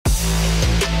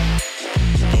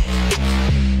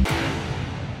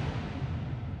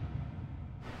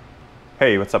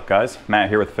Hey, what's up guys? Matt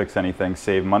here with Fix Anything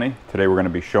Save Money. Today we're going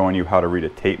to be showing you how to read a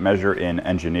tape measure in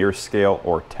engineer's scale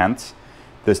or tenths.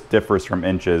 This differs from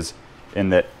inches in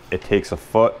that it takes a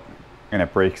foot and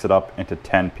it breaks it up into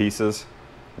 10 pieces,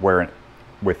 where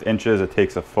with inches it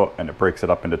takes a foot and it breaks it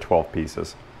up into 12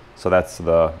 pieces. So that's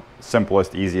the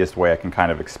simplest, easiest way I can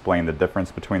kind of explain the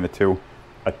difference between the two.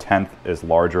 A tenth is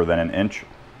larger than an inch.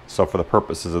 So for the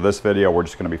purposes of this video, we're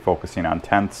just going to be focusing on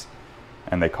tenths,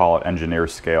 and they call it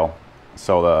engineer's scale.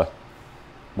 So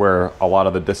where a lot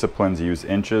of the disciplines use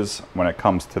inches, when it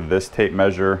comes to this tape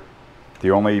measure,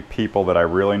 the only people that I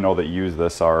really know that use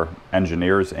this are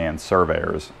engineers and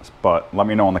surveyors. But let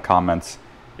me know in the comments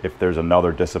if there's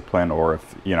another discipline, or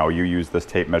if you use this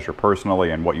tape measure personally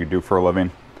and what you do for a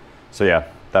living. So yeah,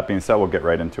 that being said, we'll get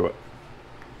right into it.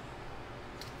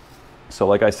 So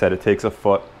like I said, it takes a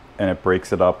foot and it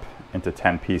breaks it up into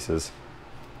 10 pieces.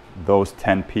 Those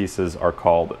 10 pieces are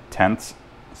called tenths.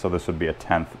 So this would be a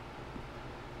tenth.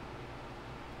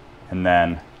 And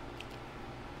then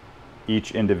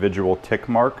each individual tick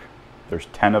mark, there's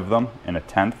 10 of them in a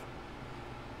tenth,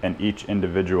 and each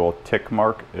individual tick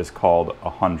mark is called a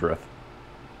hundredth.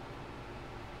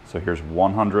 So here's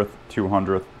 100th,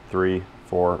 200th, 3,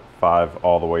 4, 5,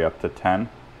 all the way up to 10.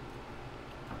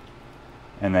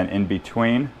 And then in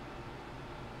between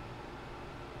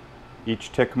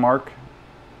each tick mark,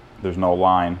 there's no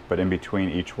line, but in between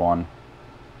each one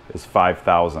is 5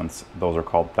 thousandths. Those are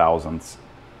called thousandths.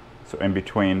 So in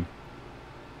between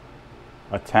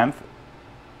a tenth,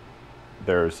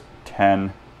 there's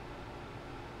 10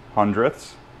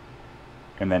 hundredths,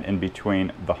 and then in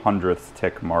between the hundredth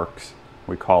tick marks,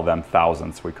 we call them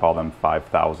thousandths. We call them 5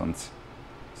 thousandths.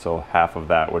 So half of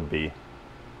that would be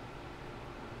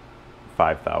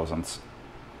 5 thousandths.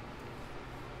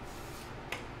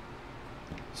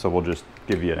 So we'll just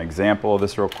give you an example of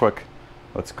this real quick.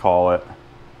 Let's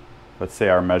say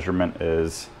our measurement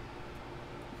is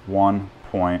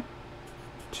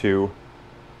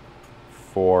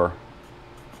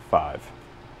 1.245.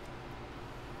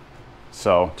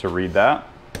 So to read that,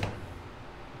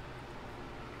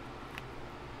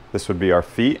 this would be our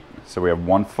feet. So we have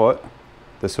 1 foot.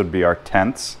 This would be our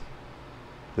tenths.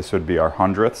 This would be our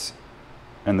hundredths.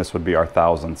 And this would be our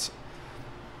thousandths.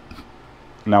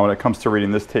 Now when it comes to reading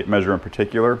this tape measure in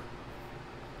particular,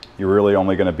 you're really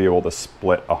only going to be able to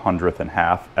split a hundredth in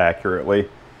half accurately.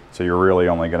 So you're really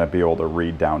only going to be able to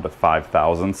read down to 5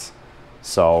 thousandths.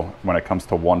 So when it comes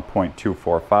to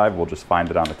 1.245, we'll just find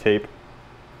it on the tape.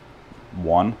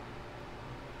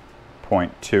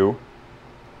 1.2,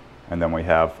 and then we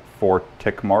have 4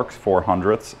 tick marks, 4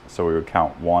 hundredths. So we would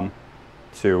count 1,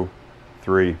 2,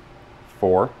 3,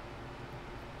 4.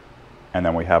 And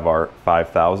then we have our 5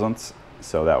 thousandths.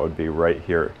 So that would be right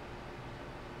here.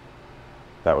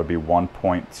 That would be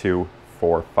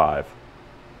 1.245.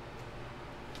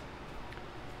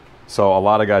 So a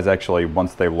lot of guys actually,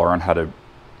 once they learn how to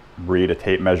read a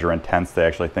tape measure in tenths, they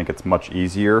actually think it's much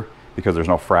easier because there's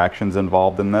no fractions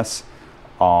involved in this.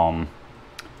 But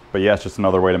yeah, it's just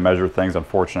another way to measure things.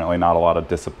 Unfortunately, not a lot of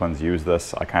disciplines use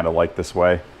this. I kind of like this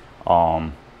way.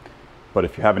 But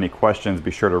if you have any questions, be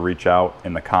sure to reach out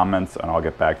in the comments and I'll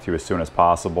get back to you as soon as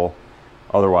possible.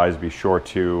 Otherwise, be sure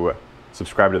to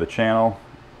subscribe to the channel,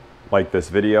 like this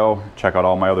video, check out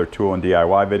all my other tool and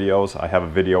DIY videos. I have a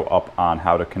video up on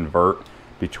how to convert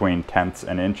between tenths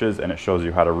and inches, and it shows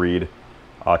you how to read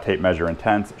a tape measure in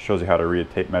tenths, it shows you how to read a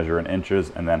tape measure in inches,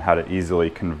 and then how to easily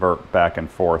convert back and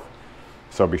forth.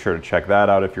 So be sure to check that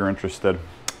out if you're interested.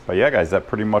 But yeah guys, that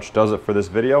pretty much does it for this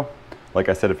video. Like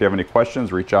I said, if you have any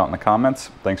questions, reach out in the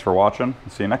comments. Thanks for watching.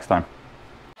 See you next time.